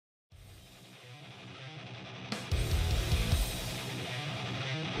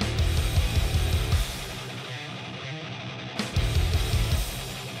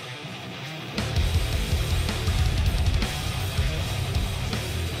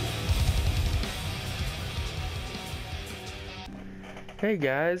Hey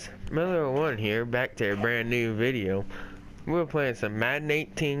guys, Miller1 here, back to a brand new video. We're playing some Madden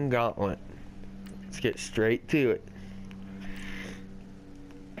 18 Gauntlet. Let's get straight to it.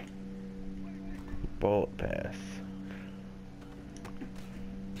 Bullet pass.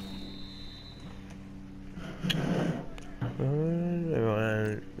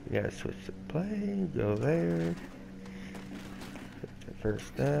 Everyone, gotta switch the play, go there.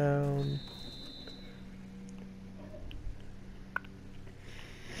 First down.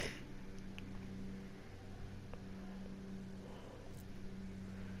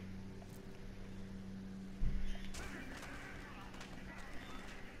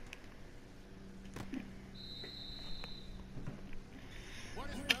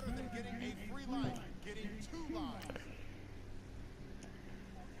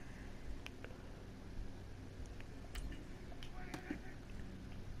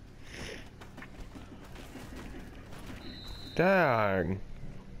 Dang.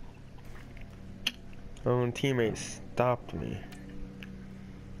 My own teammate stopped me.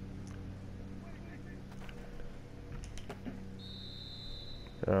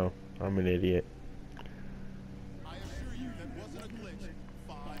 Oh, I'm an idiot. I assure you that wasn't a glitch.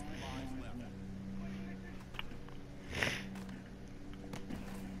 5 lives left.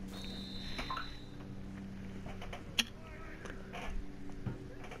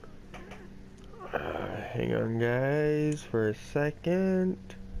 Hang on guys for a second.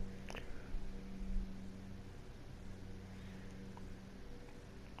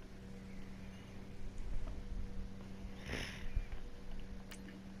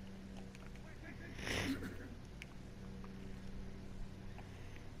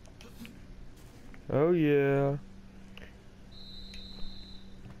 Oh yeah.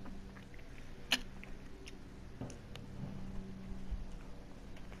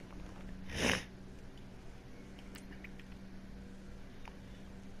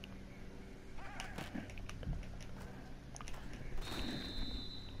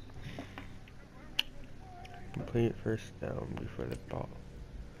 Complete first down before the ball.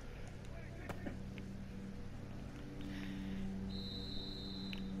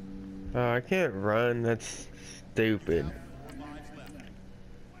 Oh, I can't run. That's stupid.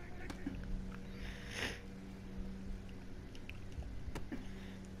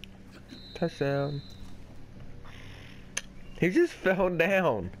 Touchdown. He just fell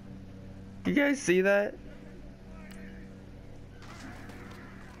down. You guys see that?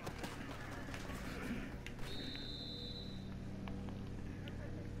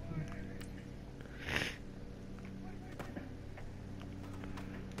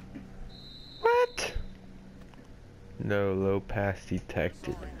 What? No, low pass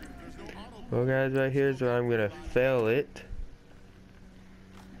detected. Well guys, right here is where I'm gonna fail it.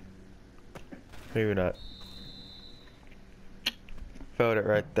 Maybe not. Failed it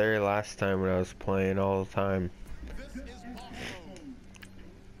right there last time when I was playing all the time.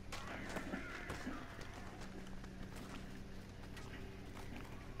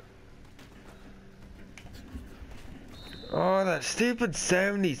 Oh, that stupid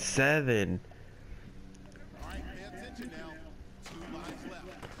 77. Alright, pay attention now. 2 lives left.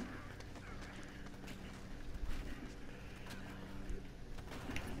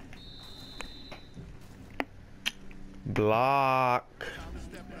 Block. Time to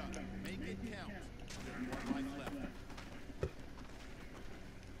step it up. Make it count. There's 1 life left.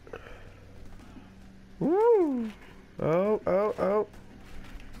 Woo! Oh.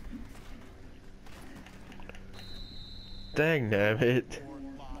 Dang nabbit. 4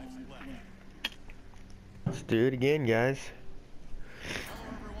 lives left. Let's do it again, guys. Hello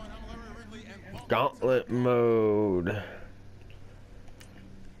everyone, I'm Larry Ridley and welcome Gauntlet mode.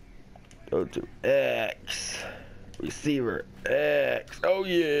 Go to X. Receiver X. Oh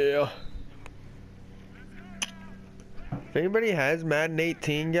yeah. If anybody has Madden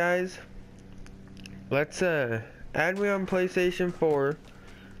 18, guys, let's add me on PlayStation 4.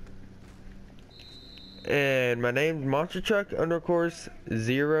 And my name's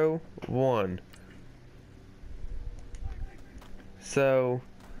MonsterTruck_01. So,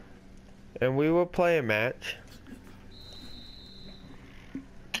 and we will play a match.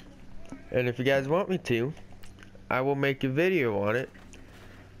 And if you guys want me to, I will make a video on it.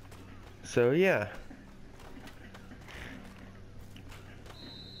 So yeah.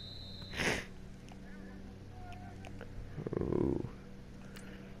 Ooh.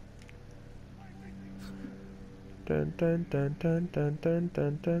 Dun dun dun dun dun dun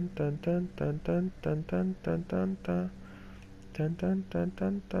dun dun dun dun dun dun dun dun dun dun dun. Dun dun dun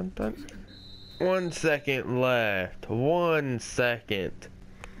dun dun dun. 1 second left. 1 second.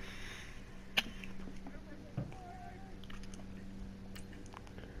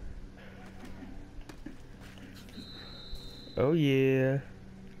 Oh yeah.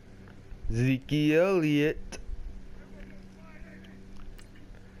 Zeke Elliott.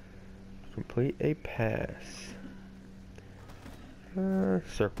 Complete a pass.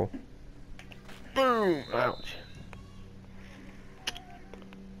 Circle. Boom! Ouch.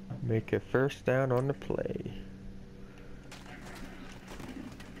 Make a first down on the play.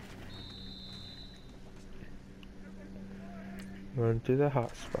 Run to the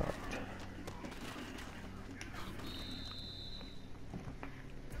hot spot.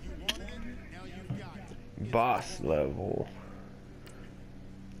 You wanted it, now you've got it. It's Boss level.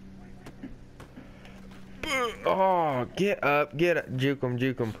 Oh, get up, get up. Juke him,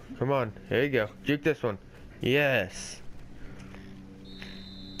 juke him. Come on, here you go. Juke this one. Yes.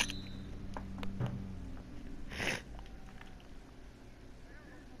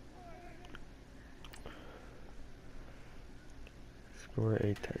 Score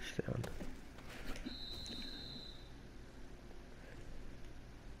a touchdown.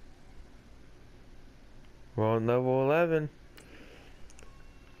 We're on level 11.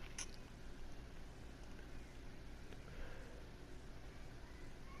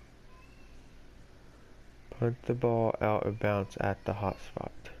 Punt the ball out of bounds at the hot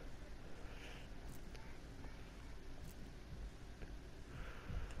spot.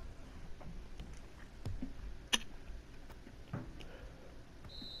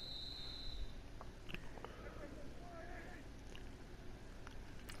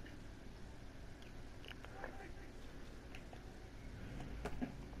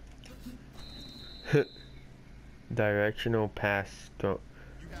 Directional pass. Don't.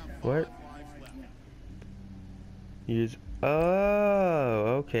 You have 5 What? lives left. Use.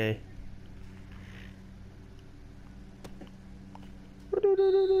 Oh, okay.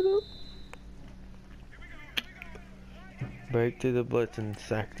 Break to the blitz and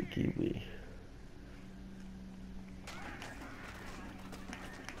sack the QB.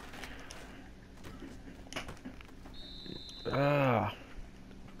 Ah,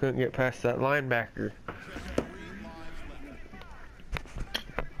 couldn't get past that linebacker. Just 3 lives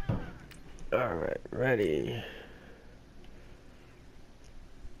left. Alright, ready.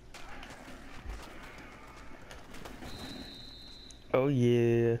 Oh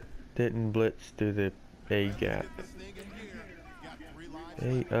yeah, didn't blitz through the A gap. Get this thing in here. You've got 3 lives A,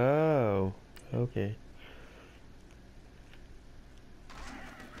 left. oh, okay.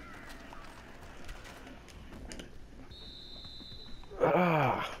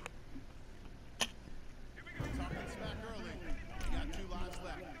 Ah, Talking smack early. You got 2 lives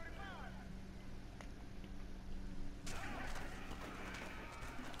left.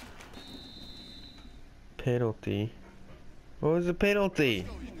 penalty. What was the penalty?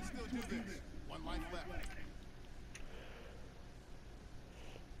 Go, you can still do this. 1 life left.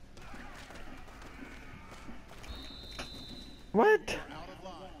 What? Out of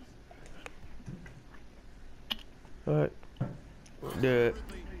lives. Alright, do it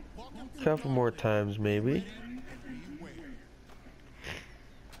Ridley, welcome to a couple more times maybe. and beware.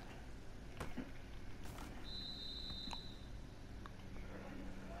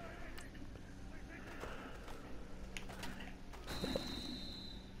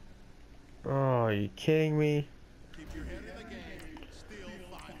 Oh, are you kidding me? Keep your head in the game. Still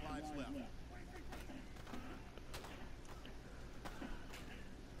 5 lives left.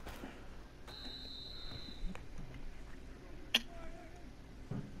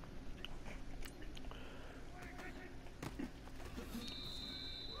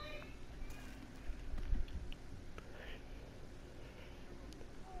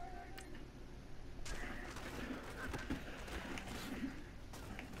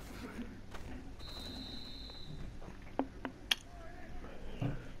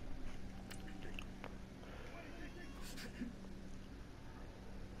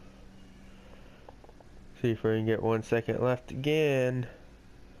 See if we can get 1 second left again.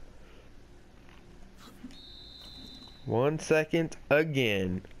 1 second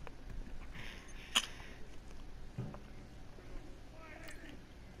again.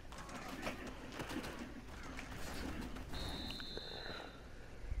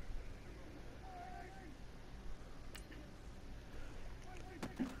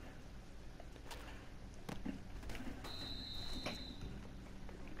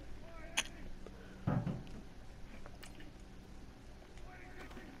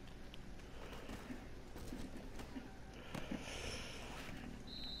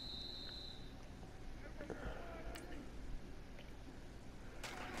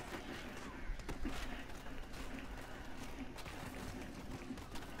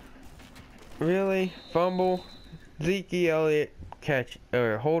 Really? Fumble? Zeke Elliott catch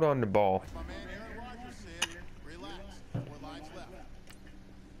or hold on the ball. My man Aaron Rodgers said, relax. 4 lives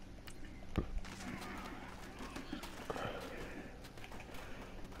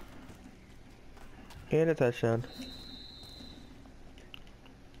And a touchdown.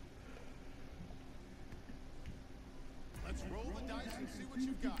 Let's roll the dice and see what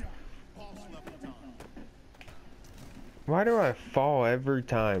you've got. Pulse level time. Why do I fall every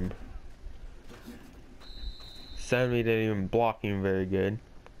time? Sammy didn't even block him very good.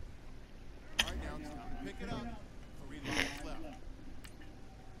 All right, now it's time to pick it up. 3 lives left.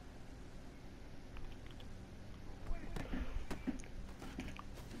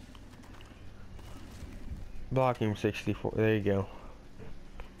 Block him 64. There you go.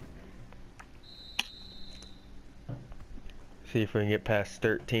 See if we can get past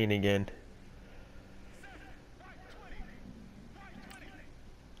 13 again.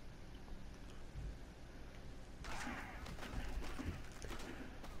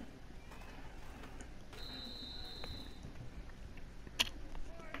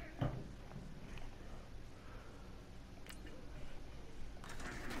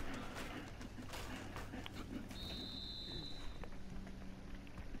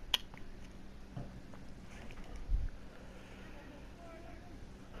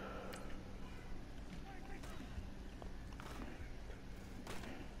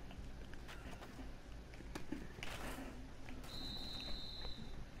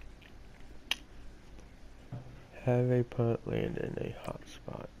 Have a punt land in a hot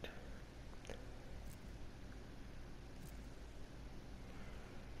spot.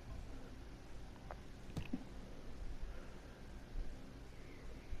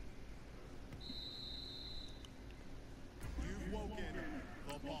 You've woken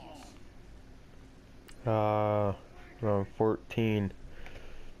the boss. Around 14.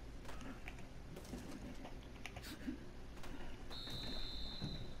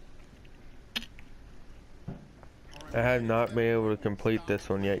 I have not been able to complete this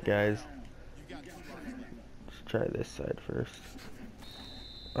one yet, guys. You got 2 lives left. Let's try this side first.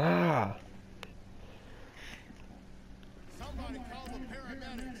 Ah! Somebody call the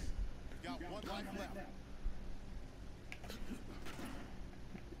paramedics. You got 1 life left.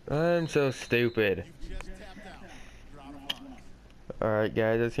 I'm so stupid. You've just tapped out. You're out of funds. Alright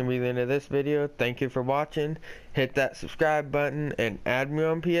guys, that's gonna be the end of this video. Thank you for watching. Hit that subscribe button and add me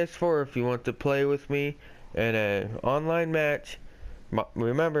on PS4 if you want to play with me in an online match.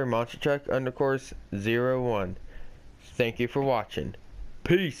 Remember, Monster Truck _01. Thank you for watching.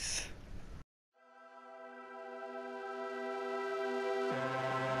 Peace.